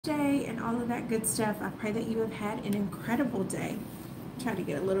Day and all of that good stuff. I pray that you have had an incredible day. Try to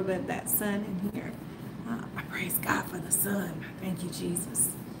get a little bit of that sun in here. I praise God for the sun. Thank you, Jesus.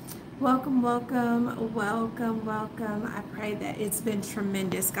 Welcome, welcome, welcome, welcome. I pray that it's been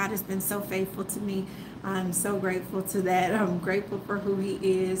tremendous. God has been so faithful to me. I'm so grateful to that. I'm grateful for who He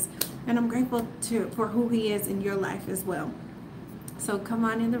is, and I'm grateful for who He is in your life as well. So come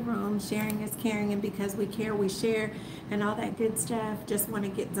on in the room. Sharing is caring, and because we care, we share, and all that good stuff. Just want to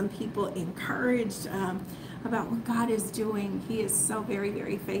get some people encouraged about what God is doing. He is so very,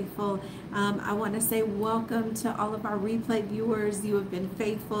 very faithful. I want to say welcome to all of our replay viewers. You have been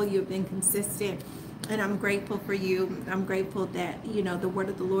faithful. You have been consistent. And I'm grateful for you. I'm grateful that, the word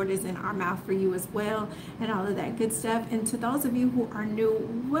of the Lord is in our mouth for you as well, and all of that good stuff. And to those of you who are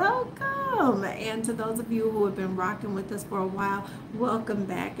new, welcome. And to those of you who have been rocking with us for a while, welcome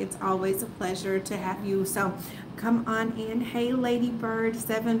back. It's always a pleasure to have you. So come on in. Hey, Lady Bird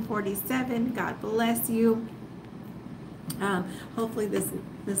 747. God bless you. Hopefully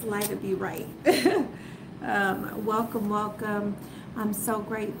this light will be right. Welcome, welcome. I'm so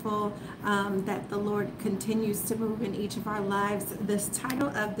grateful that the Lord continues to move in each of our lives. This title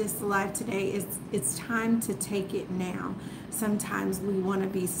of this live today is "It's Time to Take It Now." Sometimes we want to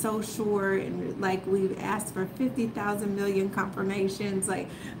be so sure, and like we've asked for 50,000 million confirmations, like,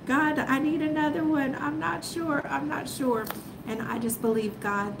 God, I need another one. I'm not sure. I'm not sure. And I just believe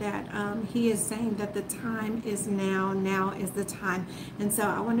God that He is saying that the time is now. Now is the time. And so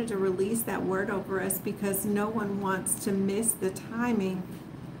I wanted to release that word over us because no one wants to miss the timing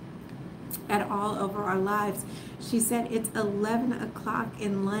at all over our lives. She said it's 11 o'clock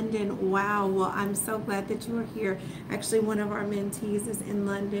in London. Wow. Well, I'm so glad that you are here. Actually, one of our mentees is in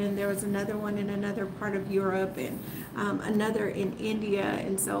London. There was another one in another part of Europe, and another in India.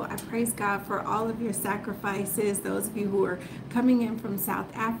 And so I praise God for all of your sacrifices. Those of you who are coming in from South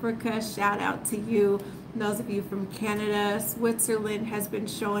Africa, shout out to you. Those of you from Canada, Switzerland has been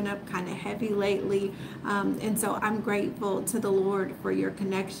showing up kind of heavy lately. And so I'm grateful to the Lord for your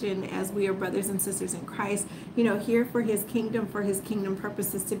connection as we are brothers and sisters in Christ, here for His kingdom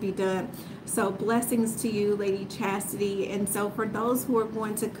purposes to be done. So blessings to you, Lady Chastity. And so for those who are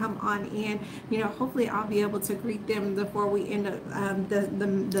going to come on in, hopefully I'll be able to greet them before we end up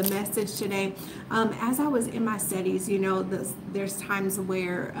the message today. As I was in my studies, there's times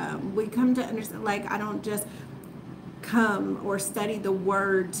where we come to understand, like, I don't just come or study the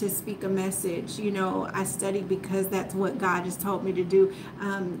word to speak a message. I study because that's what God has told me to do,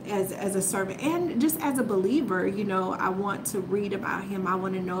 as a servant and just as a believer. I want to read about Him. I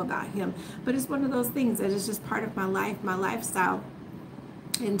want to know about Him. But it's one of those things that is just part of my life, my lifestyle.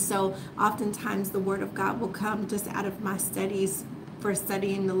 And so oftentimes the word of God will come just out of my studies for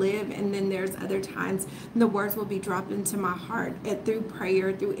studying to live, and then there's other times the words will be dropped into my heart through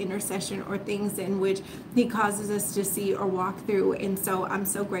prayer, through intercession, or things in which He causes us to see or walk through. And so I'm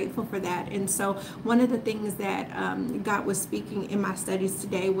so grateful for that. And so one of the things that God was speaking in my studies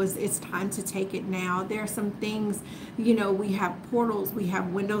today was it's time to take it now. There are some things, we have portals, we have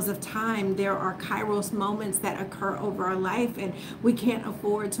windows of time, there are kairos moments that occur over our life, and we can't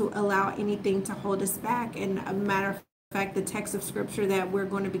afford to allow anything to hold us back. And a matter of fact, the text of scripture that we're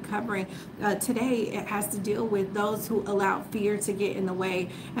going to be covering today, it has to deal with those who allow fear to get in the way.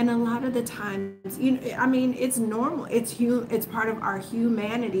 And a lot of the times, it's normal. It's part of our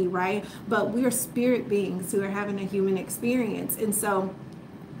humanity, right? But we are spirit beings who are having a human experience. And so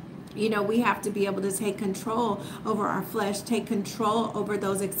we have to be able to take control over our flesh, take control over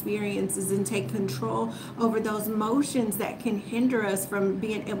those experiences, and take control over those motions that can hinder us from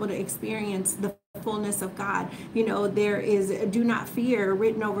being able to experience the fullness of God. There is "do not fear"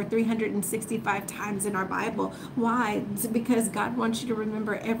 written over 365 times in our Bible. Why? It's because God wants you to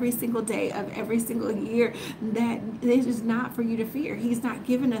remember every single day of every single year that it is not for you to fear. He's not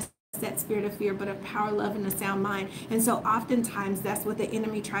given us that spirit of fear, but of power, love, and a sound mind. And so oftentimes that's what the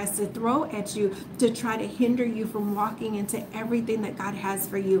enemy tries to throw at you, to try to hinder you from walking into everything that God has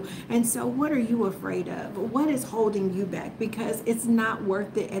for you. And so what are you afraid of? What is holding you back? Because it's not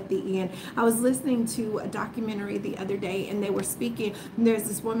worth it at the end. I was listening to a documentary the other day, and they were speaking. There's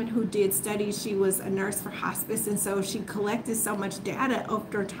this woman who did studies. She was a nurse for hospice, and so she collected so much data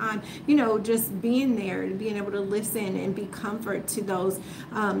over time, just being there and being able to listen and be comfort to those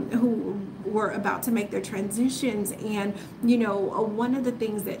who were about to make their transitions. And one of the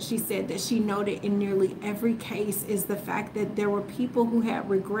things that she said that she noted in nearly every case is the fact that there were people who had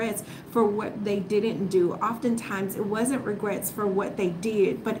regrets for what they didn't do. Oftentimes it wasn't regrets for what they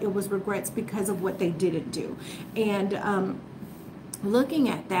did, but it was regrets because of what they didn't do. And looking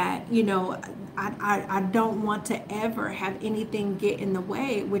at that, I don't want to ever have anything get in the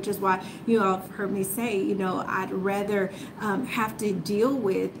way, which is why you all have heard me say, I'd rather have to deal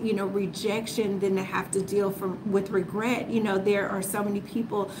with, rejection than to have to deal with regret. There are so many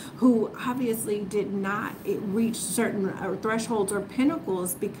people who obviously did not reach certain thresholds or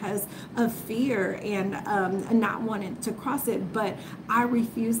pinnacles because of fear and not wanting to cross it. But I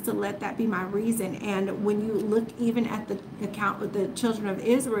refuse to let that be my reason. And when you look even at the account with the children of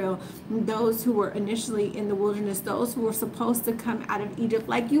Israel, those who were initially in the wilderness, those who were supposed to come out of Egypt,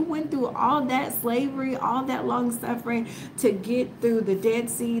 like you went through all that slavery, all that long suffering to get through the Dead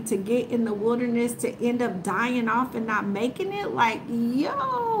Sea, to get in the wilderness, to end up dying off and not making it. Like,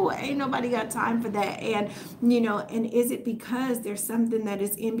 yo, ain't nobody got time for that. And, and is it because there's something that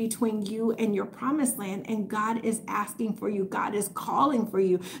is in between you and your promised land, and God is asking for you, God is calling for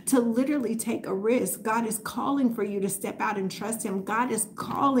you to literally take a risk. God is calling for you to step out and trust him. God is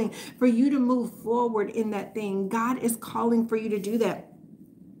calling for you to move forward in that thing. God is calling for you to do that.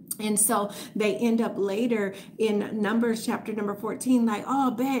 And so they end up later in Numbers chapter number 14, like, oh,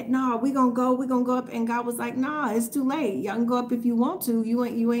 bet, no, we're going to go up. And God was like, nah, it's too late. Y'all can go up if you want to. You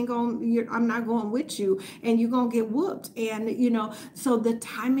ain't going, I'm not going with you, and you're going to get whooped. And, so the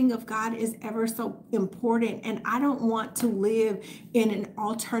timing of God is ever so important. And I don't want to live in an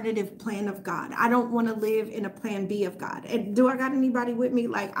alternative plan of God. I don't want to live in a plan B of God. And do I got anybody with me?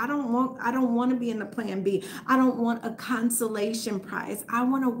 Like, I don't want to be in the plan B. I don't want a consolation prize. I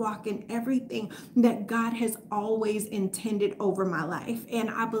want to walk in everything that God has always intended over my life. And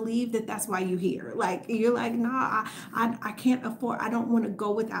I believe that that's why you're here. Like, you're like, nah, I can't afford, I don't want to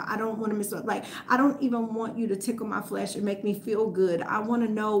go without, I don't want to miss, like, I don't even want you to tickle my flesh and make me feel good. I want to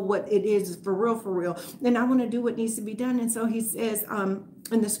know what it is for real. And I want to do what needs to be done. And so he says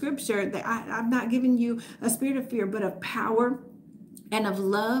in the scripture that I'm not giving you a spirit of fear, but of power and of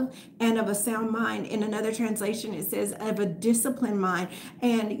love and of a sound mind. In another translation, it says of a disciplined mind.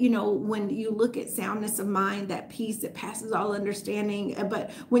 And, when you look at soundness of mind, that peace that passes all understanding,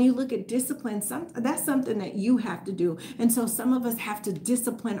 but when you look at discipline, that's something that you have to do. And so some of us have to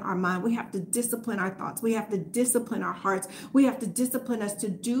discipline our mind. We have to discipline our thoughts. We have to discipline our hearts. We have to discipline us to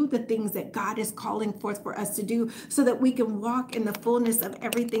do the things that God is calling forth for us to do, so that we can walk in the fullness of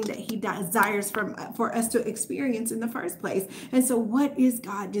everything that he desires for us to experience in the first place. And so what is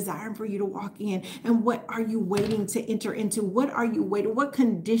God desiring for you to walk in? And what are you waiting to enter into? What are you waiting? What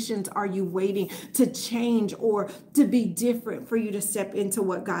conditions are you waiting to change or to be different for you to step into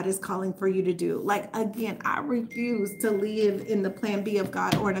what God is calling for you to do? Like, again, I refuse to live in the plan B of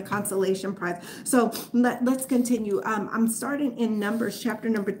God or in a consolation prize. So let's continue. I'm starting in Numbers chapter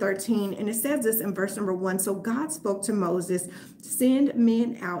number 13, and it says this in verse number 1. So God spoke to Moses, send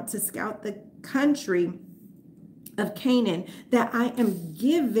men out to scout the country of Canaan that I am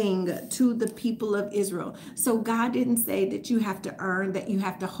giving to the people of Israel. So God didn't say that you have to earn, that you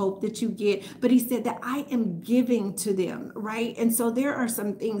have to hope that you get, but he said that I am giving to them, right? And so there are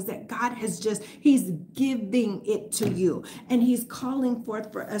some things that God has he's giving it to you, and he's calling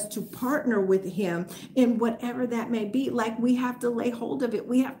forth for us to partner with him in whatever that may be. Like, we have to lay hold of it.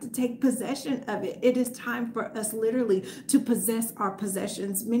 We have to take possession of it. It is time for us literally to possess our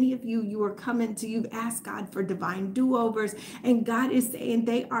possessions. Many of you are coming to, you've asked God for divine do-overs, and God is saying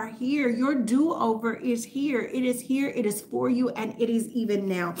they are here. Your do-over is here. It is here. It is for you, and it is even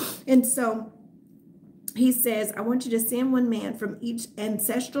now. And so he says, I want you to send one man from each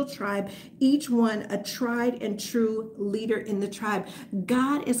ancestral tribe, each one a tried and true leader in the tribe.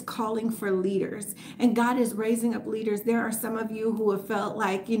 God is calling for leaders, and God is raising up leaders. There are some of you who have felt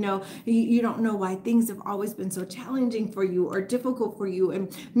like, you don't know why things have always been so challenging for you or difficult for you.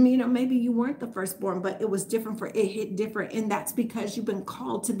 And, maybe you weren't the firstborn, but it was different it hit different. And that's because you've been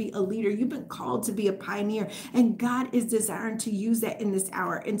called to be a leader. You've been called to be a pioneer, and God is desiring to use that in this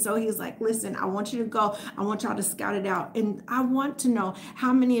hour. And so he's like, listen, I want you to go. I want y'all to scout it out. And I want to know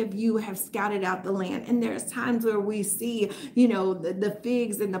how many of you have scouted out the land. And there's times where we see, the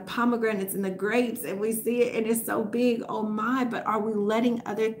figs and the pomegranates and the grapes, and we see it and it's so big, oh my, but are we letting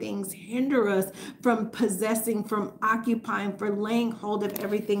other things hinder us from possessing, from occupying, for laying hold of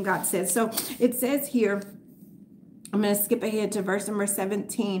everything God says? So it says here, I'm going to skip ahead to verse number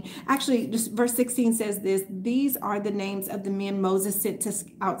 17. Actually, just verse 16 says this: these are the names of the men Moses sent to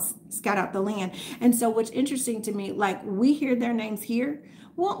scout out the land. And so what's interesting to me, like, we hear their names here.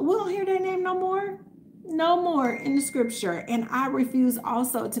 Well, we don't hear their name no more. No more in the scripture. And I refuse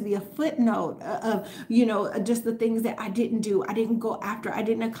also to be a footnote of, just the things that I didn't do, I didn't go after, I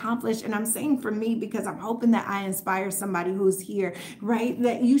didn't accomplish. And I'm saying for me, because I'm hoping that I inspire somebody who's here, right?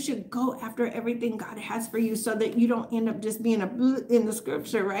 That you should go after everything God has for you so that you don't end up just being in the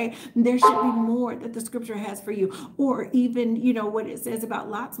scripture, right? There should be more that the scripture has for you. Or even, what it says about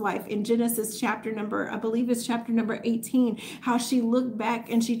Lot's wife in Genesis chapter number, I believe it's chapter number 18, how she looked back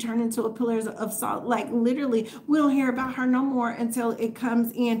and she turned into a pillar of salt. Like literally, we don't hear about her no more until it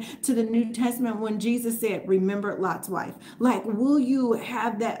comes in to the New Testament when Jesus said, remember Lot's wife. Like, will you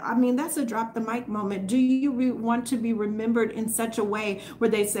have that? I mean, that's a drop the mic moment. Do you want to be remembered in such a way where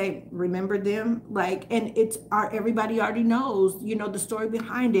they say, remember them? Like, and everybody already knows, the story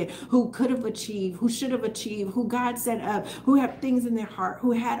behind it, who could have achieved, who should have achieved, who God set up, who had things in their heart,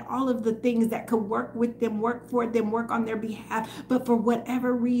 who had all of the things that could work with them, work for them, work on their behalf. But for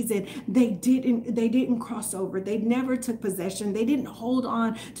whatever reason, they didn't cross over. They never took possession. They didn't hold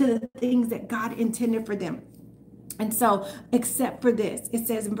on to the things that God intended for them. And so, except for this, it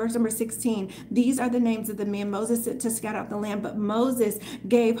says in verse number 16, these are the names of the men Moses sent to scout out the land. But Moses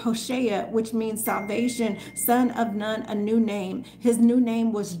gave Hoshea, which means salvation, son of Nun, a new name. His new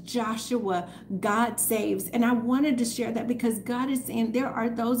name was Joshua, God saves. And I wanted to share that because God is saying there are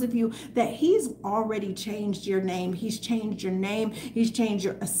those of you that he's already changed your name. He's changed your name. He's changed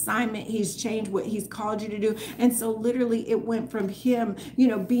your assignment. He's changed what he's called you to do. And so literally it went from him,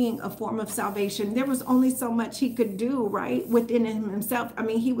 being a form of salvation. There was only so much he could do, right, within himself. I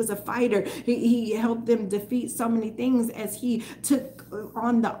mean, he was a fighter. He helped them defeat so many things as he took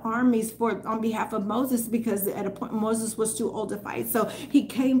on the armies on behalf of Moses, because at a point Moses was too old to fight. So he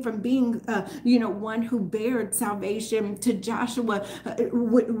came from being one who bared salvation to Joshua,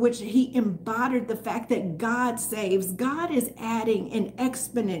 which he embodied the fact that God saves. God is adding an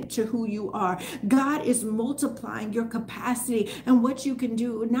exponent to who you are. God is multiplying your capacity and what you can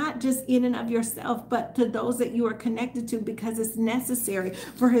do, not just in and of yourself, but to those that you are connected to, because it's necessary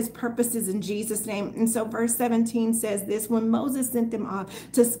for his purposes in Jesus' name. And so verse 17 says this: when Moses sent them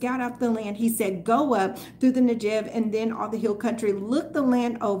off to scout out the land, he said, go up through the Negev and then all the hill country, look the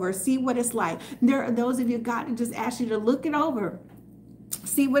land over, see what it's like. There are those of you, God just asked you to look it over.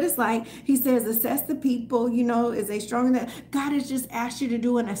 See what it's like. He says, assess the people, is they strong enough? God has just asked you to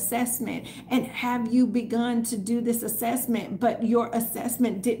do an assessment. And have you begun to do this assessment, but your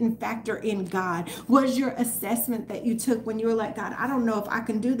assessment didn't factor in God? Was your assessment that you took when you were like, God, I don't know if I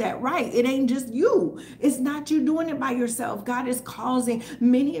can do that right? It ain't just you. It's not you doing it by yourself. God is causing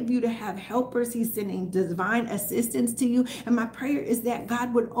many of you to have helpers. He's sending divine assistance to you. And my prayer is that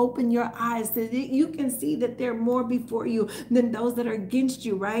God would open your eyes so that you can see that there are more before you than those that are against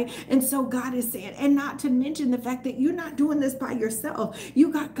you, right? And so God is saying, and not to mention the fact that you're not doing this by yourself.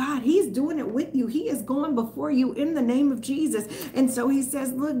 You got God. He's doing it with you. He is going before you in the name of Jesus. And so he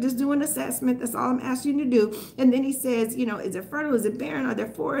says, look, just do an assessment. That's all I'm asking you to do. And then he says, is it fertile? Is it barren? Are there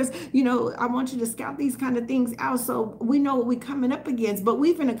forests? I want you to scout these kind of things out so we know what we're coming up against, but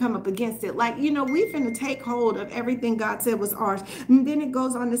we finna come up against it. Like, we finna take hold of everything God said was ours. And then it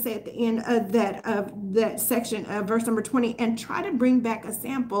goes on to say at the end of that section, verse number 20, and try to bring back a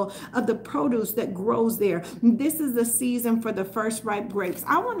sample of the produce that grows there. This is the season for the first ripe grapes.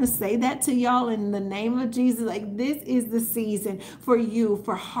 I want to say that to y'all in the name of Jesus. Like, this is the season for you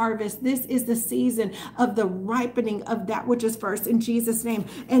for harvest. This is the season of the ripening of that which is first in Jesus' name.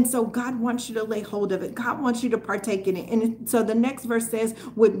 And so God wants you to lay hold of it. God wants you to partake in it. And so the next verse says,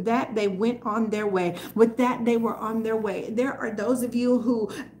 with that they went on their way. With that they were on their way. There are those of you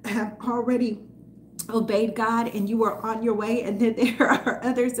who have already obeyed God and you are on your way, and then there are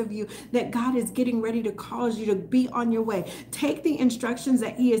others of you that God is getting ready to cause you to be on your way. Take the instructions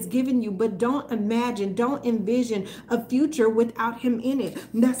that he has given you, but don't envision a future without him in it.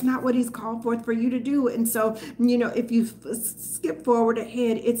 That's not what he's called forth for you to do. And so, if you skip forward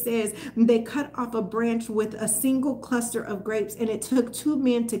ahead, it says they cut off a branch with a single cluster of grapes, and it took 2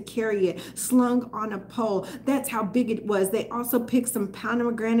 men to carry it, slung on a pole. That's how big it was. They also picked some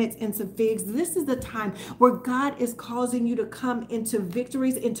pomegranates and some figs. This is the time where God is causing you to come into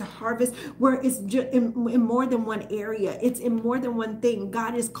victories, into harvest, where it's just in more than one area. It's in more than one thing.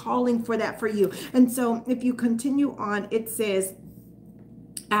 God is calling for that for you. And so if you continue on, it says,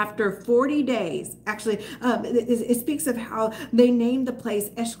 After 40 days, actually, it speaks of how they named the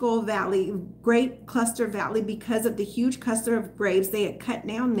place Eshcol Valley, Great Cluster Valley, because of the huge cluster of graves they had cut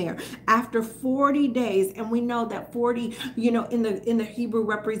down there. After 40 days, and we know that 40, in the Hebrew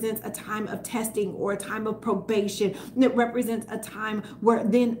represents a time of testing or a time of probation. It represents a time where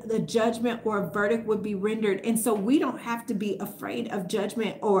then the judgment or a verdict would be rendered. And so we don't have to be afraid of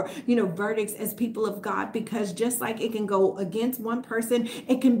judgment or, verdicts as people of God, because just like it can go against one person,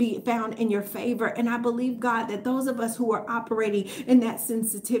 it can be found in your favor. And I believe, God, that those of us who are operating in that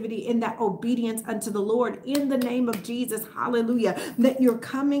sensitivity, in that obedience unto the Lord, in the name of Jesus, hallelujah, that you're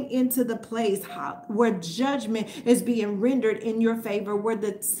coming into the place where judgment is being rendered in your favor, where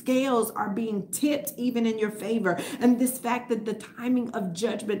the scales are being tipped even in your favor. And this fact that the time of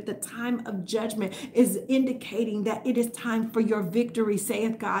judgment is indicating that it is time for your victory,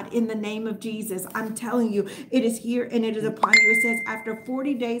 saith God, in the name of Jesus. I'm telling you, it is here and it is upon you. It says, after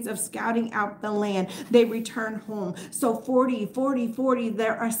 40 days of scouting out the land, they return home. So 40.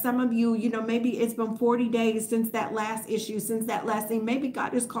 There are some of you, maybe it's been 40 days since that last issue, since that last thing. Maybe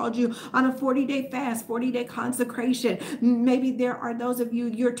God has called you on a 40-day fast, 40-day consecration. Maybe there are those of you,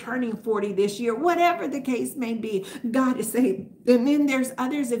 you're turning 40 this year, whatever the case may be. God is saying, and then there's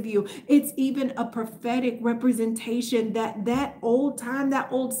others of you, it's even a prophetic representation that old time,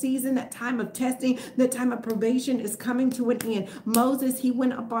 that old season, that time of testing, that time of probation is coming to an end. Moses, he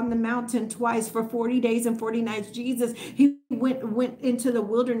went up on the mountain twice for 40 days and 40 nights. Jesus, he went into the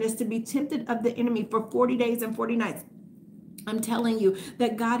wilderness to be tempted of the enemy for 40 days and 40 nights. I'm telling you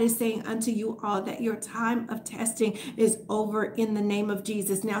that God is saying unto you all that your time of testing is over in the name of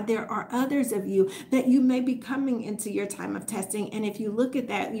Jesus. Now, there are others of you that you may be coming into your time of testing. And if you look at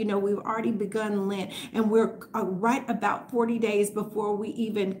that, we've already begun Lent, and we're right about 40 days before we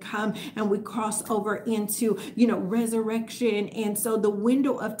even come and we cross over into, resurrection. And so the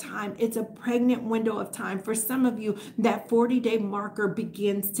window of time, it's a pregnant window of time. For some of you, that 40-day marker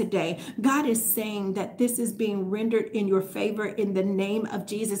begins today. God is saying that this is being rendered in your favor in the name of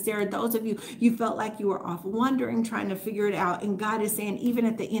Jesus. There are those of you, you felt like you were off wandering, trying to figure it out. And God is saying, even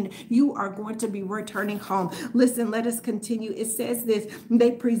at the end, you are going to be returning home. Listen, let us continue. It says this,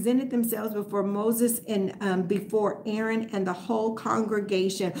 they presented themselves before Moses and before Aaron and the whole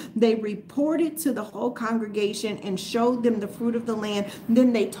congregation. They reported to the whole congregation and showed them the fruit of the land.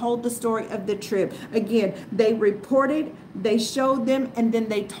 Then they told the story of the trip. Again, they reported, they showed them, and then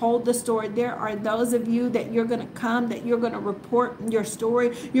they told the story. There are those of you that you're going to come, that you're going to report your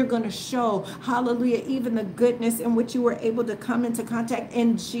story. You're going to show, hallelujah, even the goodness in which you were able to come into contact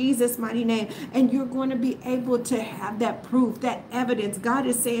in Jesus' mighty name. And you're going to be able to have that proof, that evidence. God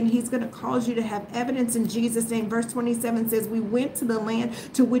is saying he's going to cause you to have evidence in Jesus' name. Verse 27 says, we went to the land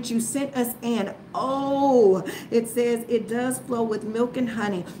to which you sent us, and it says it does flow with milk and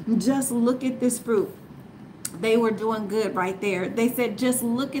honey. Just look at this fruit. They were doing good right there. They said, just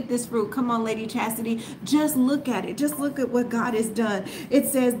look at this fruit. Come on, Lady Chastity. Just look at it. Just look at what God has done. It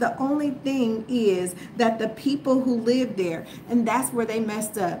says the only thing is that the people who lived there, and that's where they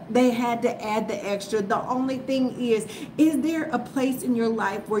messed up. They had to add the extra. The only thing is there a place in your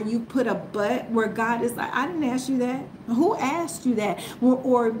life where you put a but, where God is like, I didn't ask you that. Who asked you that?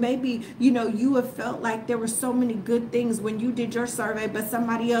 Or maybe, you have felt like there were so many good things when you did your survey, but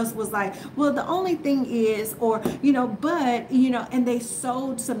somebody else was like, well, the only thing is, and they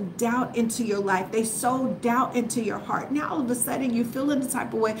sowed some doubt into your life. They sowed doubt into your heart. Now, all of a sudden, you feel in the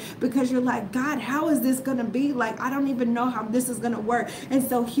type of way because you're like, God, how is this going to be? Like, I don't even know how this is going to work. And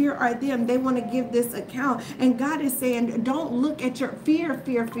so here are them. They want to give this account. And God is saying, don't look at your fear.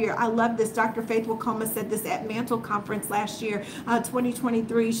 I love this. Dr. Faith Wakoma said this at Mantle Conference last year,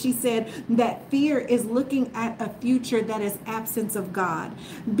 2023. She said that fear is looking at a future that is absence of God.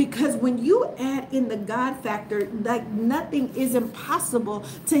 Because when you add in the God factor, like nothing is impossible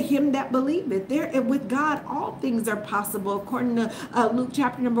to him that believeth. There, with God, all things are possible, according to Luke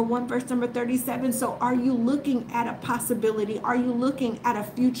chapter number 1, verse number 37. So are you looking at a possibility? Are you looking at a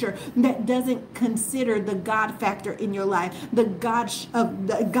future that doesn't consider the God factor in your life? The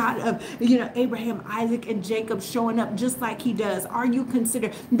God of Abraham, Isaac, and Jacob showing up just like he does. Are you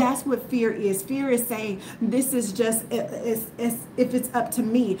considered? That's what fear is. Fear is saying this is just if it's up to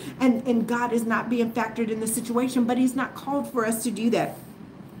me, and God is not being factored in the situation, but he's not called for us to do that.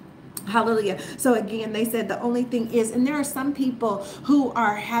 Hallelujah. So again, they said the only thing is, and there are some people who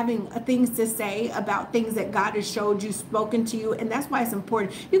are having things to say about things that God has showed you, spoken to you, and that's why it's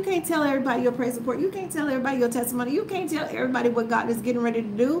important. You can't tell everybody your praise report. You can't tell everybody your testimony. You can't tell everybody what God is getting ready to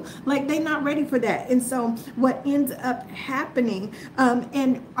do. Like, they're not ready for that. And so what ends up happening,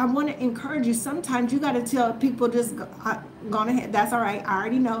 and I want to encourage you, sometimes you got to tell people, just go on ahead. That's all right. I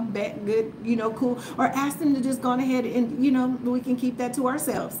already know. Bet, good, cool. Or ask them to just go on ahead and, we can keep that to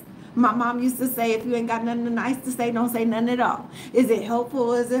ourselves. My mom used to say, if you ain't got nothing nice to say, don't say nothing at all. Is it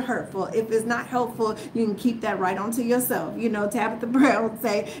helpful or is it hurtful? If it's not helpful, you can keep that right onto yourself. Tabitha Brown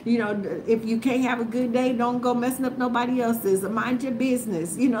say, if you can't have a good day, don't go messing up nobody else's. Mind your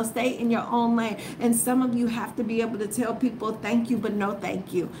business. Stay in your own lane. And some of you have to be able to tell people thank you, but no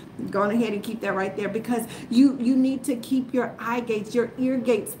thank you. Go on ahead and keep that right there, because you need to keep your eye gates, your ear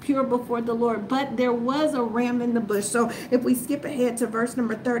gates pure before the Lord. But there was a ram in the bush. So if we skip ahead to verse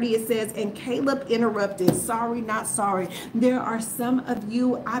number 30, it says, and Caleb interrupted, sorry, not sorry. There are some of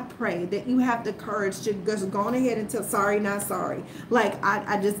you, I pray that you have the courage to just go on ahead and tell sorry, not sorry. Like,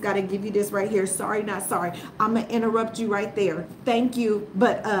 I just got to give you this right here. Sorry, not sorry. I'm going to interrupt you right there. Thank you.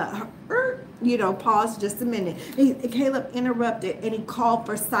 But, pause just a minute. Caleb interrupted and he called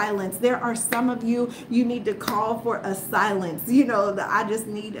for silence. There are some of you, you need to call for a silence. I just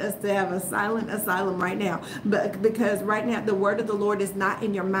need us to have a silent asylum right now. But because right now the word of the Lord is not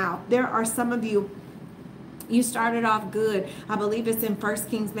in your mouth. There are some of you, you started off good. I believe it's in 1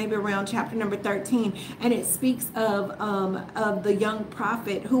 Kings, maybe around chapter number 13. And it speaks of the young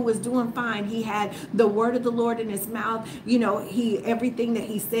prophet who was doing fine. He had the word of the Lord in his mouth. Everything that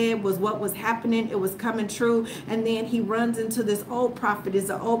he said was what was happening. It was coming true. And then he runs into this old prophet. Is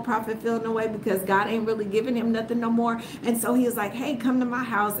the old prophet feeling away because God ain't really giving him nothing no more? And so he was like, hey, come to my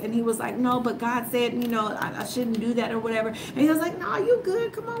house. And he was like, no, but God said, I shouldn't do that or whatever. And he was like, no, you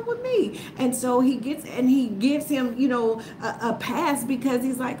good. Come on with me. And so he gives him, a pass, because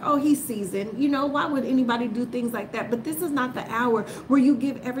he's like, oh, he's seasoned. Why would anybody do things like that? But this is not the hour where you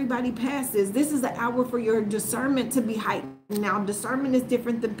give everybody passes. This is the hour for your discernment to be heightened. Now, discernment is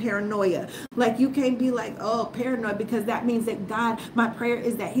different than paranoia. Like, you can't be like, oh, paranoid, because that means that God, my prayer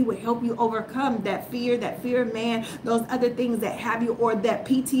is that he would help you overcome that fear of man, those other things that have you, or that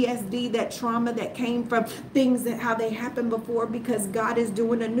PTSD, that trauma that came from things that how they happened before, because God is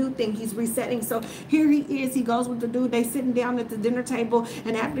doing a new thing. He's resetting. So here he is. He goes with the dude. They sitting down at the dinner table,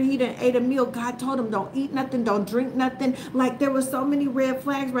 and after he done ate a meal, God told him, don't eat nothing, don't drink nothing. Like, there were so many red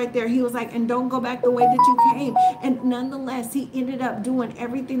flags right there. He was like, and don't go back the way that you came. And nonetheless, he ended up doing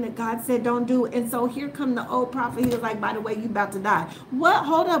everything that God said don't do. And so here come the old prophet. He was like, by the way, you about to die. What?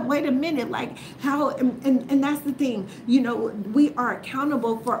 Hold up, wait a minute. Like, how? And that's the thing. We are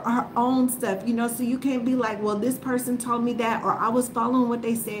accountable for our own stuff. So you can't be like, well, this person told me that, or I was following what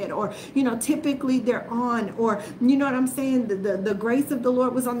they said, or typically they're on, or what I'm saying, the grace of the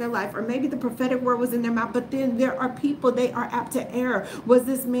Lord was on their life, or maybe the prophetic word was in their mouth. But then there are people, they are apt to error. Was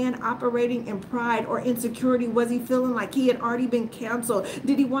this man operating in pride or insecurity? Was he feeling like he had already been canceled?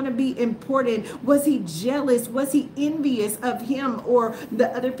 Did he want to be important? Was he jealous? Was he envious of him or the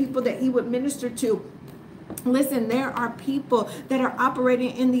other people that he would minister to? Listen, there are people that are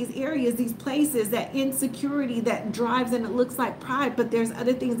operating in these areas, these places, that insecurity that drives, and it looks like pride, but there's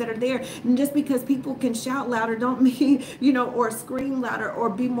other things that are there. And just because people can shout louder don't mean, or scream louder or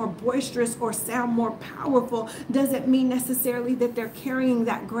be more boisterous or sound more powerful, doesn't mean necessarily that they're carrying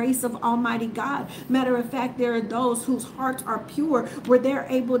that grace of Almighty God. Matter of fact, there are those whose hearts are pure, where they're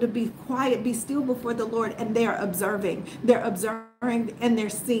able to be quiet, be still before the Lord, and they're observing. They're observing and they're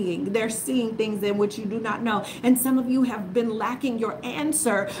seeing things in which you do not know. And some of you have been lacking your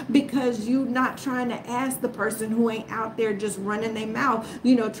answer because you not trying to ask the person who ain't out there just running their mouth,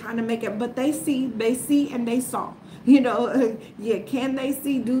 trying to make it, but they see and they saw. Yeah, can they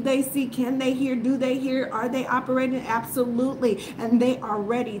see? Do they see? Can they hear? Do they hear? Are they operating? Absolutely. And they are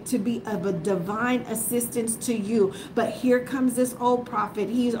ready to be of a divine assistance to you. But here comes this old prophet.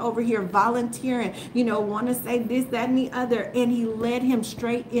 He's over here volunteering, want to say this, that, and the other. And he led him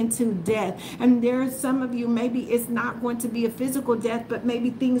straight into death. And there's some of you, maybe it's not going to be a physical death, but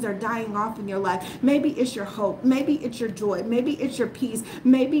maybe things are dying off in your life. Maybe it's your hope. Maybe it's your joy. Maybe it's your peace.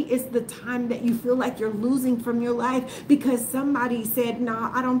 Maybe it's the time that you feel like you're losing from your life because somebody said,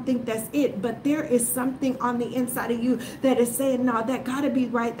 no, I don't think that's it. But there is something on the inside of you that is saying, no, that got to be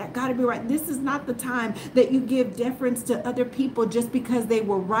right. That got to be right. This is not the time that you give deference to other people just because they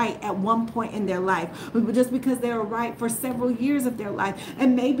were right at one point in their life, just because they were right for several years of their life.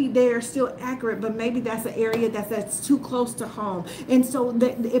 And maybe they are still accurate, but maybe that's an area that's too close to home. And so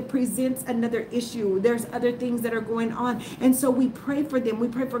it presents another issue. There's other things that are going on. And so we pray for them. We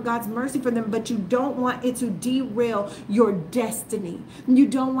pray for God's mercy for them, but you don't want it to derail your destiny. You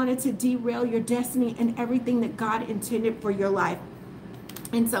don't want it to derail your destiny and everything that God intended for your life.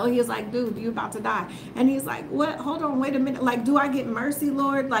 And so he was like, dude, you about to die. And he's like, what? Hold on, wait a minute. Like, do I get mercy,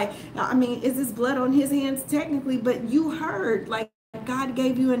 Lord? Like, I mean, is this blood on his hands? Technically, but you heard, like, God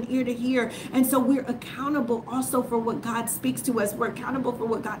gave you an ear to hear. And so we're accountable also for what God speaks to us. We're accountable for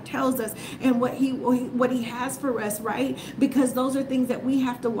what God tells us and what he has for us, right? Because those are things that we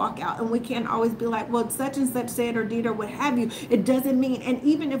have to walk out, and we can't always be like, well, such and such said or did or what have you. It doesn't mean, and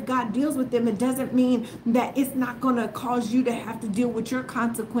even if God deals with them, it doesn't mean that it's not going to cause you to have to deal with your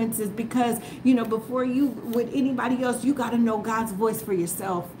consequences, because, before you with anybody else, you got to know God's voice for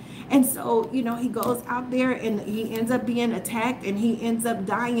yourself. And so, he goes out there and he ends up being attacked and he ends up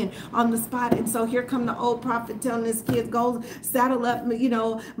dying on the spot. And so here come the old prophet telling his kids, go saddle up,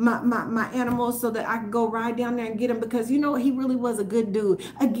 my animals so that I can go ride down there and get him, because, he really was a good dude.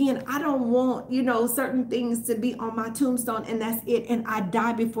 Again, I don't want, certain things to be on my tombstone and that's it. And I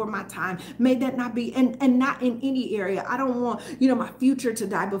die before my time. May that not be, and not in any area. I don't want, my future to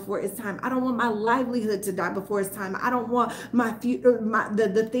die before it's time. I don't want my livelihood to die before it's time. I don't want my future,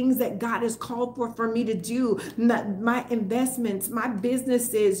 the things that God has called for me to do, my investments, my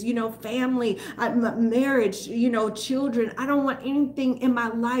businesses, family, marriage, children. I don't want anything in my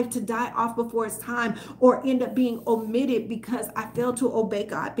life to die off before it's time or end up being omitted because I failed to obey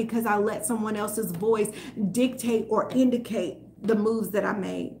God, because I let someone else's voice dictate or indicate the moves that I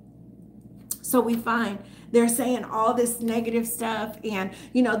made. So we find they're saying all this negative stuff, and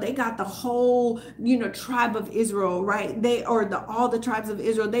they got the whole tribe of Israel, right? All the tribes of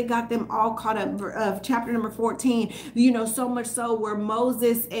Israel, they got them all caught up. Chapter number 14, so much so where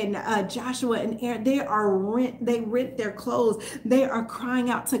Moses and Joshua and Aaron, they rent their clothes. They are crying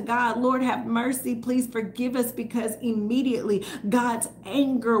out to God, Lord, have mercy, please forgive us, because immediately God's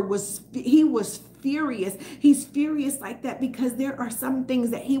anger was furious. He's furious like that because there are some things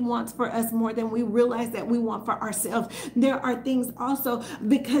that he wants for us more than we realize that we want for ourselves. There are things also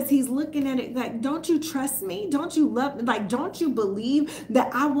because he's looking at it like, don't you trust me? Don't you love me? Like, don't you believe that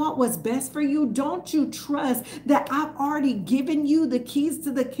I want what's best for you? Don't you trust that I've already given you the keys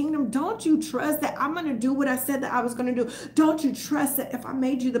to the kingdom? Don't you trust that I'm going to do what I said that I was going to do? Don't you trust that if I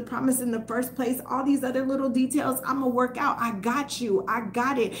made you the promise in the first place, all these other little details, I'm going to work out. I got you. I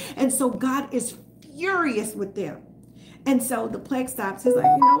got it. And so God is furious with them. And so the plague stops. He's like,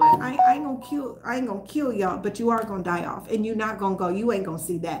 you know what? I ain't gonna kill y'all, but you are gonna die off, and you're not gonna go. You ain't gonna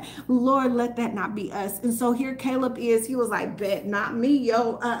see that. Lord, let that not be us. And so here Caleb is. He was like, bet not me,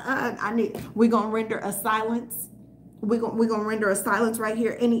 yo. We're gonna render a silence. We're gonna render a silence right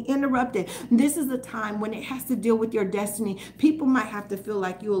here. And he interrupted. This is a time when it has to deal with your destiny. People might have to feel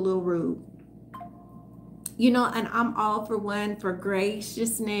like you a little rude. And I'm all for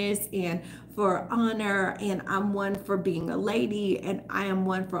graciousness and for honor, and I'm one for being a lady, and I am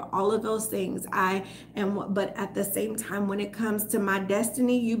one for all of those things. But at the same time, when it comes to my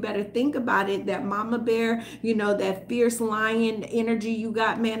destiny, you better think about it. That mama bear, that fierce lion energy you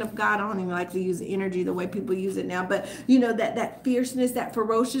got, man of God. I don't even like to use energy the way people use it now, but that fierceness, that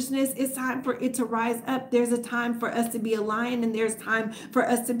ferociousness, it's time for it to rise up. There's a time for us to be a lion, and there's time for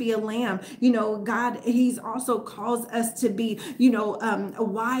us to be a lamb. God, he's also calls us to be,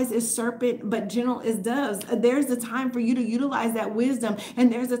 wise as serpent, but gentle as doves. There's a time for you to utilize that wisdom,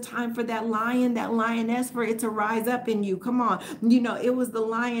 and there's a time for that lion, that lioness, for it to rise up in you. Come on. It was the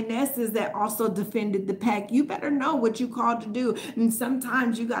lionesses that also defended the pack. You better know what you called to do. And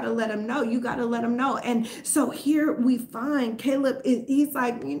sometimes you got to let them know. You got to let them know. And so here we find Caleb, he's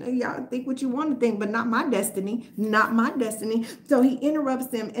like, y'all think what you want to think, but not my destiny, not my destiny. So he interrupts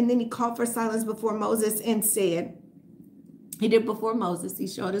them, and then he called for silence before Moses and said, he did before Moses. He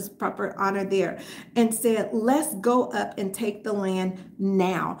showed his proper honor there and said, let's go up and take the land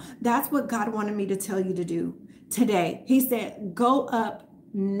now. That's what God wanted me to tell you to do today. He said, go up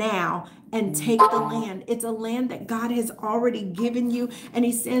now and take the land. It's a land that God has already given you. And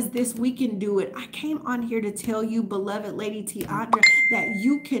he says this, we can do it. I came on here to tell you, beloved Lady Tiandra, that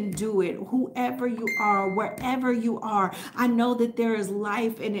you can do it. Whoever you are, wherever you are. I know that there is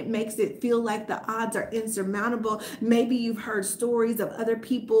life, and it makes it feel like the odds are insurmountable. Maybe you've heard stories of other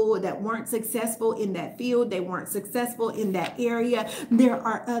people that weren't successful in that field. They weren't successful in that area. There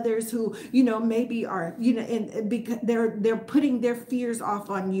are others who, maybe are, and because they're putting their fears off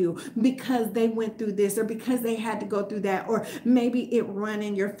on you because they went through this, or because they had to go through that, or maybe it ran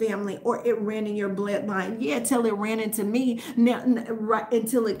in your family, or it ran in your bloodline. Yeah, till it ran into me, right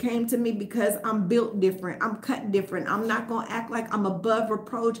until it came to me, because I'm built different. I'm cut different. I'm not going to act like I'm above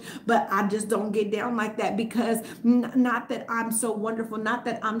reproach, but I just don't get down like that, because not that I'm so wonderful, not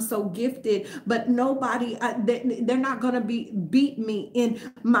that I'm so gifted, but nobody, they're not going to beat me in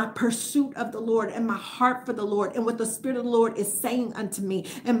my pursuit of the Lord and my heart for the Lord and what the Spirit of the Lord is saying unto me,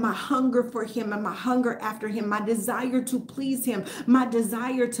 and my hunger hunger for him and my hunger after him, my desire to please him, my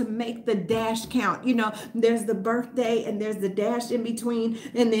desire to make the dash count. There's the birthday and there's the dash in between,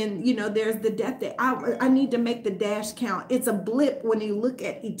 and then there's the death day. I need to make the dash count. It's a blip when you look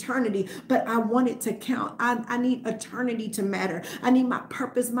at eternity, but I want it to count. I need eternity to matter. I need my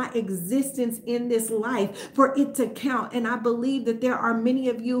purpose, my existence in this life for it to count. And I believe that there are many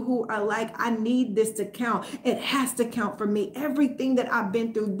of you who are like, I need this to count. It has to count for me. Everything that I've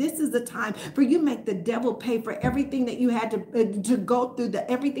been through, this is the time for you make the devil pay for everything that you had to go through,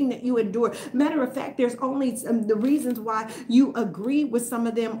 everything that you endured. Matter of fact, there's only the reasons why you agree with some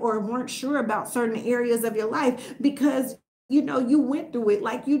of them or weren't sure about certain areas of your life, because you went through it,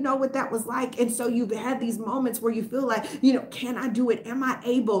 like, what that was like. And so you've had these moments where you feel like, can I do it? Am I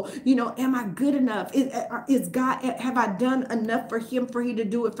able? Am I good enough? Is God, have I done enough for him for he to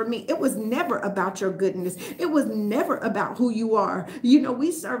do it for me? It was never about your goodness. It was never about who you are.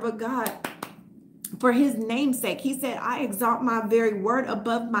 We serve a God for his name's sake. He said, I exalt my very word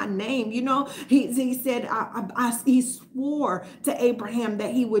above my name. He said, he swore to Abraham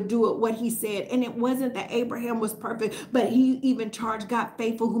that he would do it, what he said. And it wasn't that Abraham was perfect, but he even charged God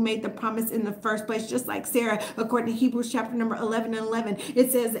faithful who made the promise in the first place. Just like Sarah, according to Hebrews chapter number 11 and 11,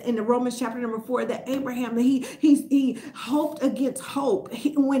 it says in the Romans chapter number 4 that Abraham, he hoped against hope.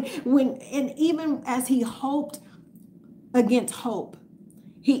 And even as he hoped against hope,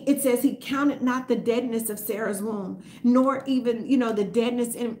 it says he counted not the deadness of Sarah's womb, nor even, the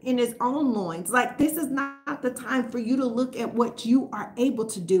deadness in his own loins. Like, this is not the time for you to look at what you are able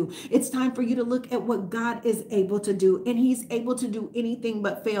to do. It's time for you to look at what God is able to do. And he's able to do anything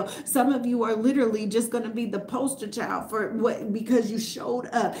but fail. Some of you are literally just going to be the poster child for what, because you showed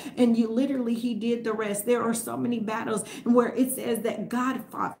up and he did the rest. There are so many battles where it says that God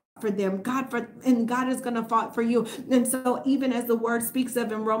fought for them, and God is going to fight for you. And so even as the word speaks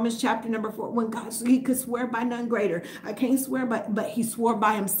of in Romans chapter number 4, when God, he could swear by none greater. I can't swear, but he swore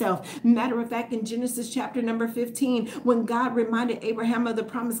by himself. Matter of fact, in Genesis chapter number 15, when God reminded Abraham of the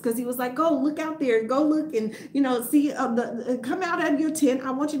promise, because he was like, go look out there, go look and, see come out of your tent.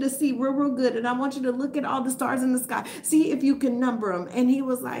 I want you to see real good. And I want you to look at all the stars in the sky. See if you can number them. And he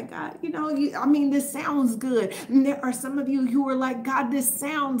was like, God, this sounds good. And there are some of you who are like, God, this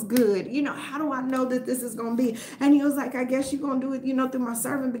sounds good. How do I know that this is going to be? And he was like, I guess you're going to do it, through my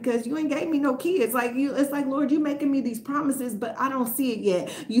servant, because you ain't gave me no kids. It's like, Lord, you making me these promises, but I don't see it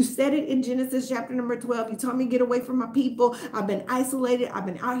yet. You said it in Genesis chapter number 12. You told me get away from my people. I've been isolated. I've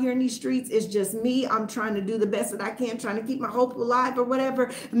been out here in these streets. It's just me. I'm trying to do the best that I can, trying to keep my hope alive or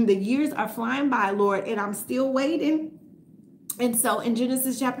whatever. And the years are flying by, Lord, and I'm still waiting. And so in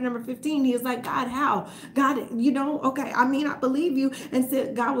Genesis chapter number 15, he was like, God, how? God, okay, I believe you. And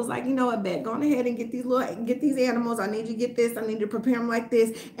so God was like, I bet, go on ahead and get these animals. I need you to get this. I need to prepare them like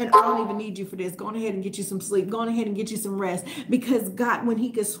this. And I don't even need you for this. Go on ahead and get you some sleep. Go on ahead and get you some rest. Because God, when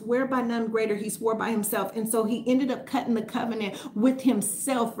he could swear by none greater, he swore by himself. And so he ended up cutting the covenant with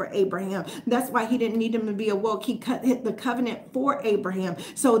himself for Abraham. That's why he didn't need him to be awoke. He hit the covenant for Abraham.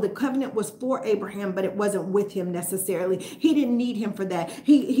 So the covenant was for Abraham, but it wasn't with him necessarily. He didn't need him for that.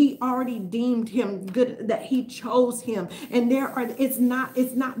 He already deemed him good, that he chose him. And it's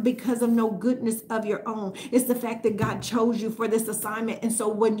not because of no goodness of your own. It's the fact that God chose you for this assignment. And so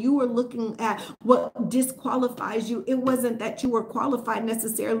when you were looking at what disqualifies you, it wasn't that you were qualified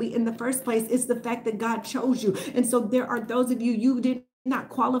necessarily in the first place. It's the fact that God chose you. And so there are those of you didn't not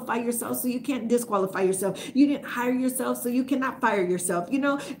qualify yourself, so you can't disqualify yourself. You didn't hire yourself, so you cannot fire yourself.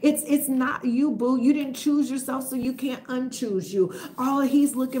 It's not you, boo. You didn't choose yourself, so you can't unchoose you. All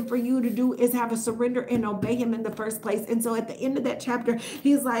he's looking for you to do is have a surrender and obey him in the first place. And so at the end of that chapter,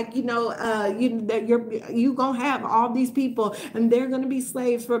 he's like, you're gonna have all these people, and they're gonna be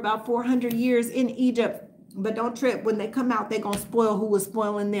slaves for about 400 years in Egypt. But don't trip. When they come out, they're gonna spoil who was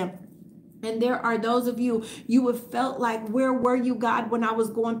spoiling them. And there are those of you have felt like, where were you, God, when I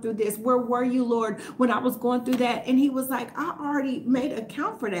was going through this? Where were you, Lord, when I was going through that? And he was like, I already made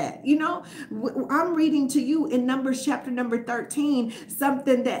account for that. I'm reading to you in Numbers chapter number 13,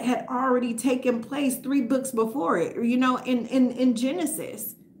 something that had already taken place 3 books before it, in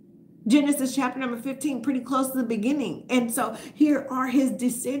Genesis. Genesis chapter number 15, pretty close to the beginning. And so here are his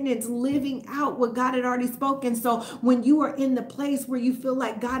descendants living out what God had already spoken. So when you are in the place where you feel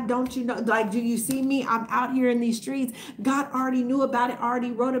like, God, don't you know, like, do you see me? I'm out here in these streets. God already knew about it,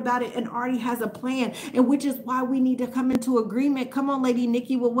 already wrote about it, and already has a plan. And which is why we need to come into agreement. Come on, Lady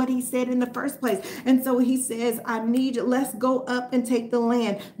Nikki, with what he said in the first place. And so he says, let's go up and take the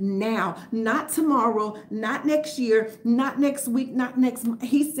land now, not tomorrow, not next year, not next week, not next month.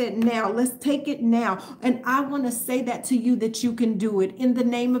 He said, now. Let's take it now. And I want to say that to you, that you can do it in the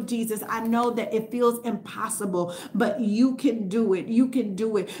name of Jesus. I know that it feels impossible, but you can do it. You can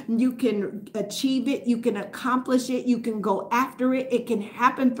do it. You can achieve it. You can accomplish it. You can go after it. It can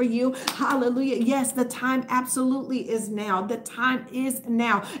happen for you. Hallelujah. Yes, the time absolutely is now. The time is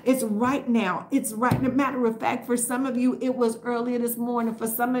now. It's right now. It's right. Matter of fact, for some of you, it was earlier this morning. For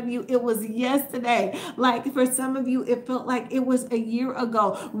some of you, it was yesterday. Like for some of you, it felt like it was a year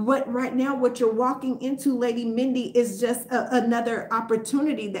ago. Right now, what you're walking into, Lady Mindy, is just another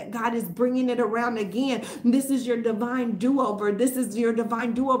opportunity that God is bringing it around again. This is your divine do-over. This is your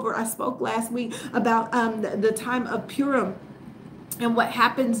divine do-over. I spoke last week about the time of Purim. And what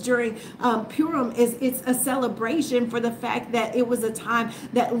happens during Purim is it's a celebration for the fact that it was a time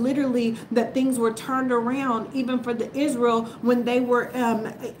that literally that things were turned around, even for the Israel when they were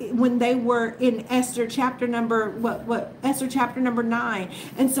in Esther chapter number Esther chapter number 9.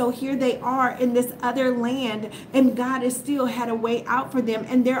 And so here they are in this other land, and God has still had a way out for them.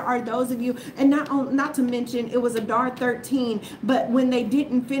 And there are those of you, and not to mention it was Adar 13, but when they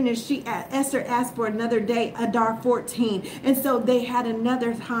didn't finish, Esther asked for another day, Adar 14, and so they had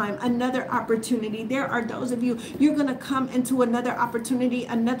another time, another opportunity. There are those of you, you're going to come into another opportunity,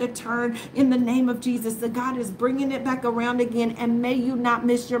 another turn in the name of Jesus. That God is bringing it back around again, and may you not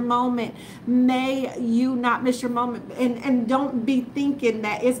miss your moment. May you not miss your moment. And don't be thinking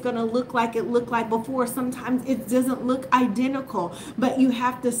that it's going to look like it looked like before. Sometimes it doesn't look identical, but you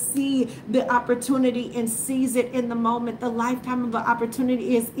have to see the opportunity and seize it in the moment. The lifetime of an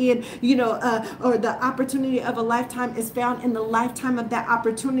opportunity is in, or the opportunity of a lifetime is found in the lifetime of that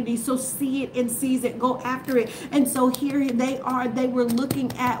opportunity. So see it and seize it, go after it. And so here they are, they were looking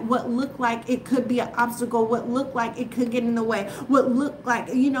at what looked like it could be an obstacle, what looked like it could get in the way, what looked like,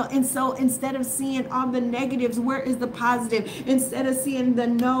 and so instead of seeing all the negatives, where is the positive? Instead of seeing the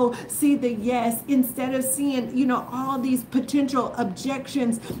no, see the yes. Instead of seeing, all these potential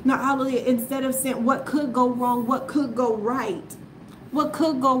objections, hallelujah, instead of saying what could go wrong, what could go right. What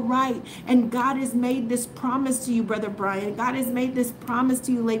could go right? And God has made this promise to you, Brother Brian. God has made this promise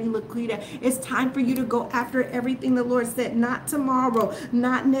to you, Lady Laquita. It's time for you to go after everything the Lord said. Not tomorrow,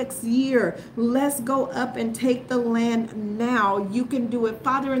 not next year. Let's go up and take the land now. You can do it.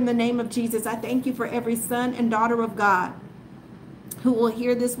 Father, in the name of Jesus, I thank you for every son and daughter of God who will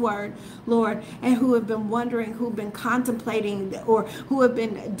hear this word, Lord, and who have been wondering, who've been contemplating, or who have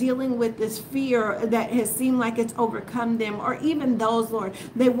been dealing with this fear that has seemed like it's overcome them, or even those, Lord,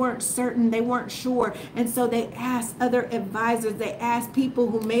 they weren't certain, they weren't sure, and so they asked other advisors, they asked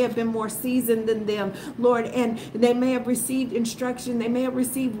people who may have been more seasoned than them, Lord, and they may have received instruction, they may have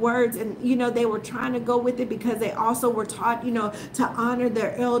received words, and they were trying to go with it because they also were taught, to honor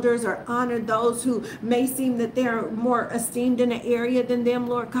their elders or honor those who may seem that they're more esteemed in an area than them,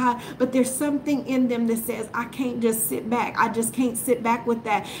 Lord God, but there's something in them that says, I can't just sit back. I just can't sit back with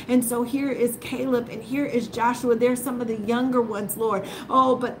that. And so here is Caleb and here is Joshua. They're some of the younger ones, Lord.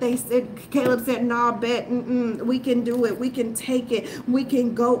 Oh, but Caleb said, nah, we can do it. We can take it. We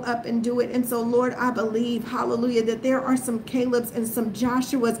can go up and do it. And so, Lord, I believe, hallelujah, that there are some Calebs and some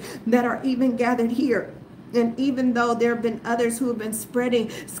Joshuas that are even gathered here. And even though there have been others who have been spreading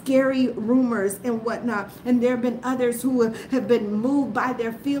scary rumors and whatnot, and there have been others who have been moved by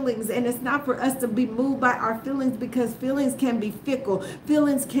their feelings, and it's not for us to be moved by our feelings, because feelings can be fickle,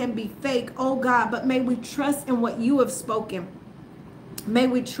 feelings can be fake, oh God, but may we trust in what you have spoken. May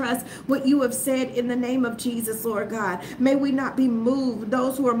we trust what you have said in the name of Jesus, Lord God. May we not be moved,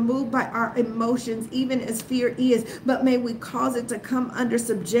 those who are moved by our emotions, even as fear is, but may we cause it to come under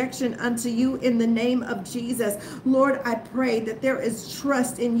subjection unto you in the name of Jesus. Lord, I pray that there is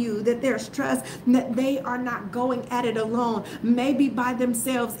trust in you, that there's trust that they are not going at it alone. Maybe by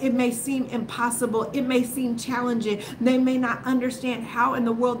themselves, it may seem impossible. It may seem challenging. They may not understand how in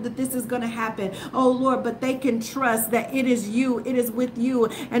the world that this is going to happen. Oh, Lord, but they can trust that it is you. It is with you,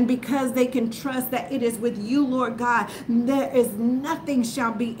 and because they can trust that it is with you, Lord God, there is nothing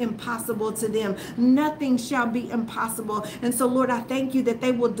shall be impossible to them. Nothing shall be impossible. And so, Lord, I thank you that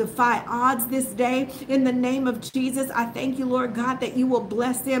they will defy odds this day in the name of Jesus. I thank you, Lord God, that you will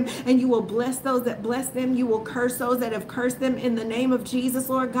bless them, and you will bless those that bless them. You will curse those that have cursed them in the name of Jesus,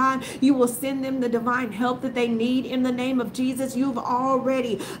 Lord God. You will send them the divine help that they need in the name of Jesus. You've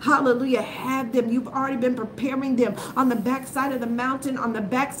already, hallelujah, had them. You've already been preparing them on the backside of the mountain mountain, on the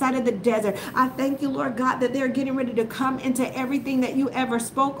backside of the desert. I thank you, Lord God, that they're getting ready to come into everything that you ever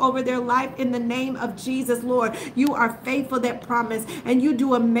spoke over their life in the name of Jesus, Lord. You are faithful that promise, and you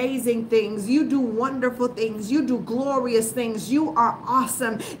do amazing things. You do wonderful things. You do glorious things. You are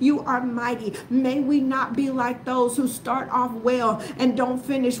awesome. You are mighty. May we not be like those who start off well and don't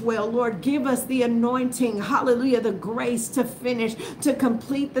finish well. Lord, give us the anointing, hallelujah, the grace to finish, to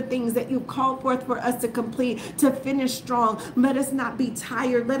complete the things that you called forth for us to complete, to finish strong. Let us not be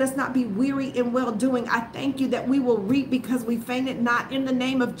tired. Let us not be weary in well-doing. I thank you that we will reap because we fainted not, in the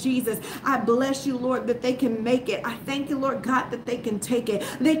name of Jesus. I bless you, Lord, that they can make it. I thank you, Lord God, that they can take it.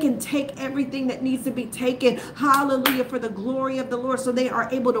 They can take everything that needs to be taken, hallelujah, for the glory of the Lord, so they are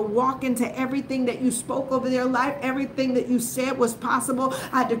able to walk into everything that you spoke over their life, everything that you said was possible.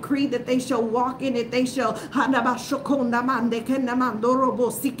 I decree that they shall walk in it. They shall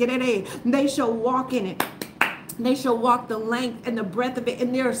walk in it. They shall walk the length and the breadth of it.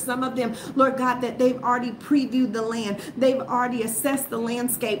 And there are some of them, Lord God, that they've already previewed the land. They've already assessed the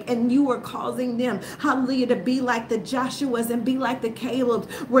landscape, and you are causing them, hallelujah, to be like the Joshuas and be like the Calebs,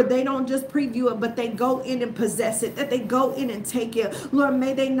 where they don't just preview it, but they go in and possess it, that they go in and take it. Lord,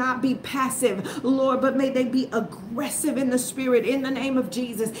 may they not be passive, Lord, but may they be aggressive in the spirit, in the name of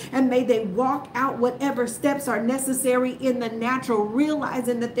Jesus. And may they walk out whatever steps are necessary in the natural,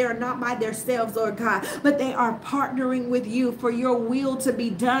 realizing that they're not by themselves, Lord God, but they are partnering with you for your will to be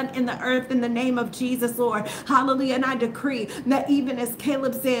done in the earth, in the name of Jesus, Lord. Hallelujah. And I decree that even as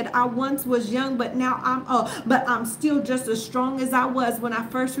Caleb said, I once was young, but now I'm old, but I'm still just as strong as I was when I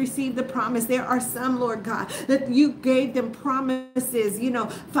first received the promise. There are some, Lord God, that you gave them promises,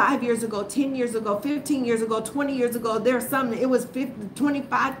 5 years ago, 10 years ago, 15 years ago, 20 years ago. There are some, it was 50,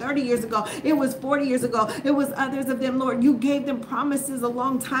 25, 30 years ago. It was 40 years ago. It was others of them, Lord. You gave them promises a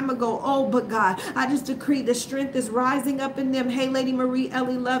long time ago. Oh, but God, I just decree the strength is rising up in them. Hey, Lady Marie,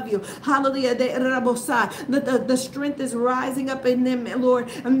 Ellie, love you. Hallelujah. The strength is rising up in them, Lord,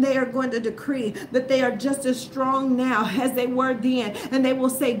 and they are going to decree that they are just as strong now as they were then. And they will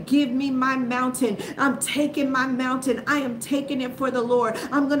say, give me my mountain. I'm taking my mountain. I am taking it for the Lord.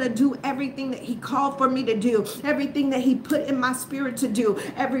 I'm going to do everything that he called for me to do, everything that he put in my spirit to do,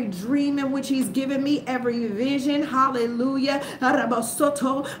 every dream in which he's given me, every vision. Hallelujah.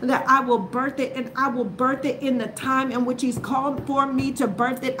 That I will birth it, and I will birth it in the time in which he's called for me to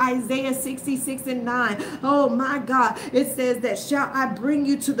birth it. Isaiah 66:9. Oh my God. It says that shall I bring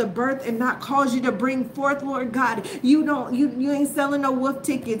you to the birth and not cause you to bring forth, Lord God. You ain't selling no wolf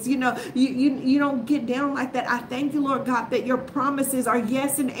tickets. You don't get down like that. I thank you, Lord God, that your promises are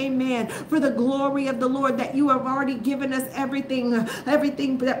yes and amen for the glory of the Lord, that you have already given us everything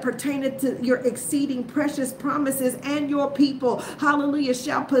that pertained to your exceeding precious promises, and your people, hallelujah,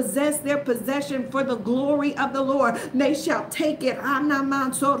 shall possess their possession for the glory of the Lord. They shall take it.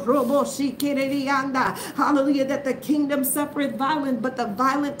 Hallelujah, that the kingdom suffereth violence, but the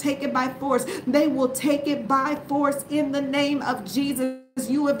violent take it by force. They will take it by force in the name of Jesus.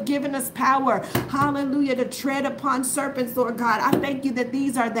 You have given us power, hallelujah, to tread upon serpents, Lord God. I thank you that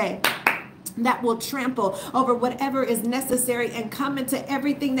these are they that will trample over whatever is necessary and come into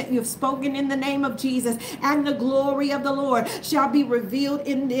everything that you've spoken in the name of Jesus. And the glory of the Lord shall be revealed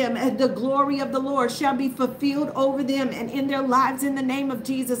in them, and the glory of the Lord shall be fulfilled over them and in their lives in the name of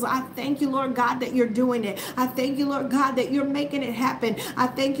Jesus. I thank you, Lord God, that you're doing it. I thank you, Lord God, that you're making it happen. I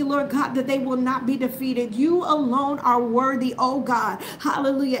thank you, Lord God, that they will not be defeated. You alone are worthy, oh God.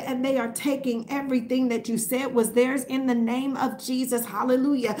 Hallelujah. And they are taking everything that you said was theirs in the name of Jesus.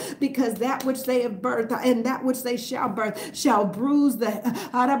 Hallelujah. Because that which they have birthed and that which they shall birth shall bruise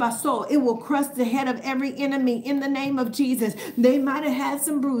it will crush the head of every enemy in the name of Jesus. They might have had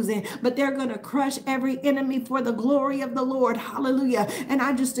some bruising, but they're going to crush every enemy for the glory of the Lord. Hallelujah. And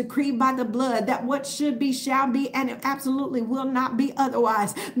I just decree by the blood that what should be shall be, and it absolutely will not be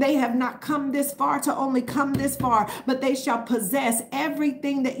otherwise. They have not come this far to only come this far, but they shall possess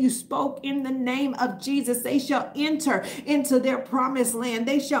everything that you spoke in the name of Jesus. They shall enter into their promised land.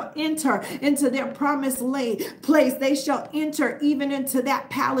 They shall enter into their promised place. They shall enter even into that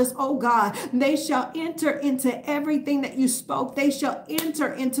palace, oh God. They shall enter into everything that you spoke. They shall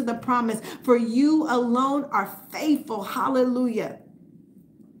enter into the promise, for you alone are faithful. Hallelujah.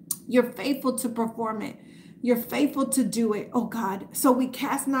 You're faithful to perform it. You're faithful to do it, oh God. So we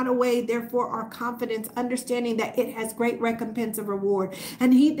cast not away, therefore, our confidence, understanding that it has great recompense of reward.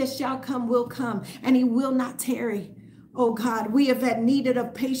 And he that shall come will come, and he will not tarry. Oh God, we have had needed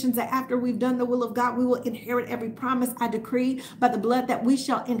of patience that after we've done the will of God, we will inherit every promise. I decree by the blood that we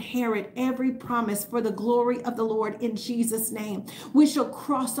shall inherit every promise for the glory of the Lord in Jesus' name. We shall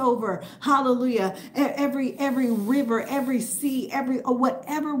cross over, hallelujah, every river, every sea,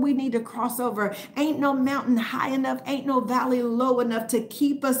 whatever we need to cross over. Ain't no mountain high enough, ain't no valley low enough to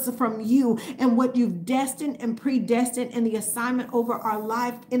keep us from you and what you've destined and predestined in the assignment over our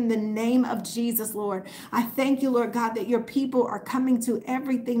life in the name of Jesus, Lord. I thank you, Lord God, that your people are coming to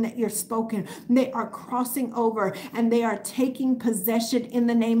everything that you're spoken. They are crossing over and they are taking possession in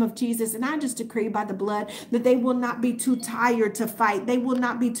the name of Jesus. And I just decree by the blood that they will not be too tired to fight. They will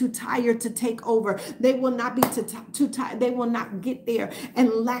not be too tired to take over. They will not be too tired. They will not get there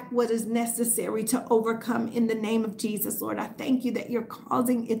and lack what is necessary to overcome in the name of Jesus, Lord. I thank you that you're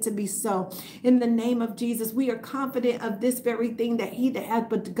causing it to be so. In the name of Jesus, we are confident of this very thing, that he that hath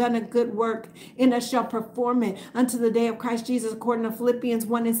begun a good work in us shall perform it unto the day of Christ Jesus, according to Philippians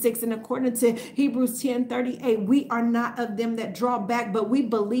 1:6, and according to Hebrews 10:38. We are not of them that draw back, but we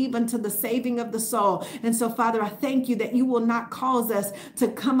believe unto the saving of the soul. And so, Father, I thank you that you will not cause us to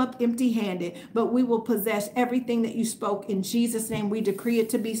come up empty-handed, but we will possess everything that you spoke. In Jesus' name, we decree it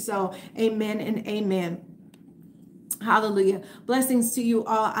to be so. Amen and amen. Hallelujah. Blessings to you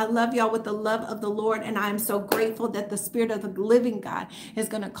all. I love y'all with the love of the Lord, and I am so grateful that the Spirit of the living God is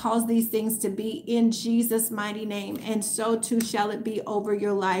going to cause these things to be in Jesus' mighty name, and so too shall it be over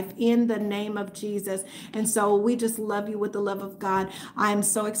your life in the name of Jesus. And so we just love you with the love of God. I'm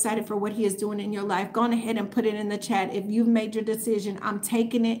so excited for what he is doing in your life. Go on ahead and put it in the chat. If you've made your decision, I'm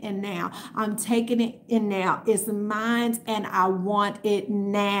taking it in now. I'm taking it in now. It's mine and I want it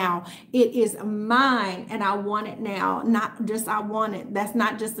now. It is mine and I want it now. Not just I want it. That's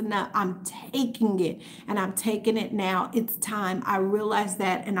not just enough. I'm taking it and I'm taking it now. It's time. I realize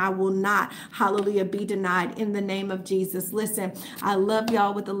that, and I will not, hallelujah, be denied in the name of Jesus. Listen, I love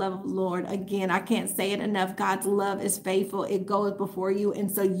y'all with the love of the Lord. Again, I can't say it enough. God's love is faithful. It goes before you.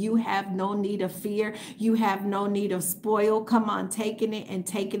 And so you have no need of fear. You have no need of spoil. Come on, taking it and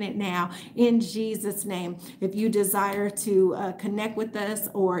taking it now in Jesus' name. If you desire to connect with us,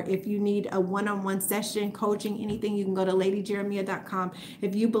 or if you need a one-on-one session, coaching, anything, you can go to ladyjeremiah.com.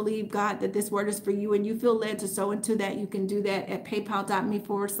 If you believe, God, that this word is for you and you feel led to sow into that, you can do that at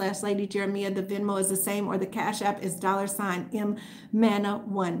paypal.me/ladyjeremiah. The Venmo is the same, or the Cash App is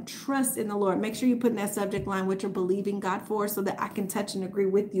 $MANNA1. Trust in the Lord. Make sure you put in that subject line what you're believing God for, so that I can touch and agree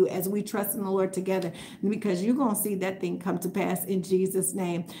with you as we trust in the Lord together, because you're going to see that thing come to pass in Jesus'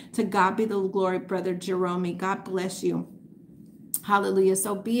 name. To God be the glory, Brother Jerome. God bless you. Hallelujah.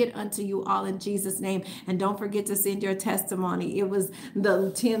 So be it unto you all in Jesus' name. And don't forget to send your testimony. It was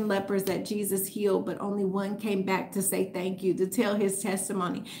the 10 lepers that Jesus healed, but only one came back to say thank you, to tell his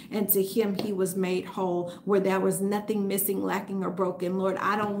testimony. And to him, he was made whole, where there was nothing missing, lacking, or broken. Lord,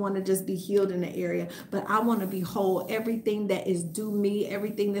 I don't want to just be healed in the area, but I want to be whole. Everything that is due me,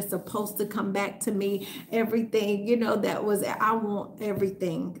 everything that's supposed to come back to me, everything, I want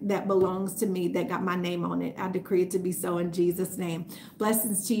everything that belongs to me, that got my name on it. I decree it to be so in Jesus' name.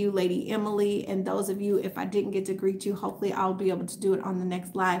 Blessings to you, Lady Emily, and those of you, if I didn't get to greet you, hopefully I'll be able to do it on the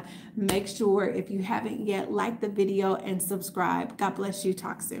next live. Make sure, if you haven't yet, like the video and subscribe. God bless you.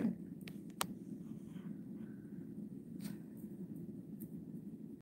 Talk soon.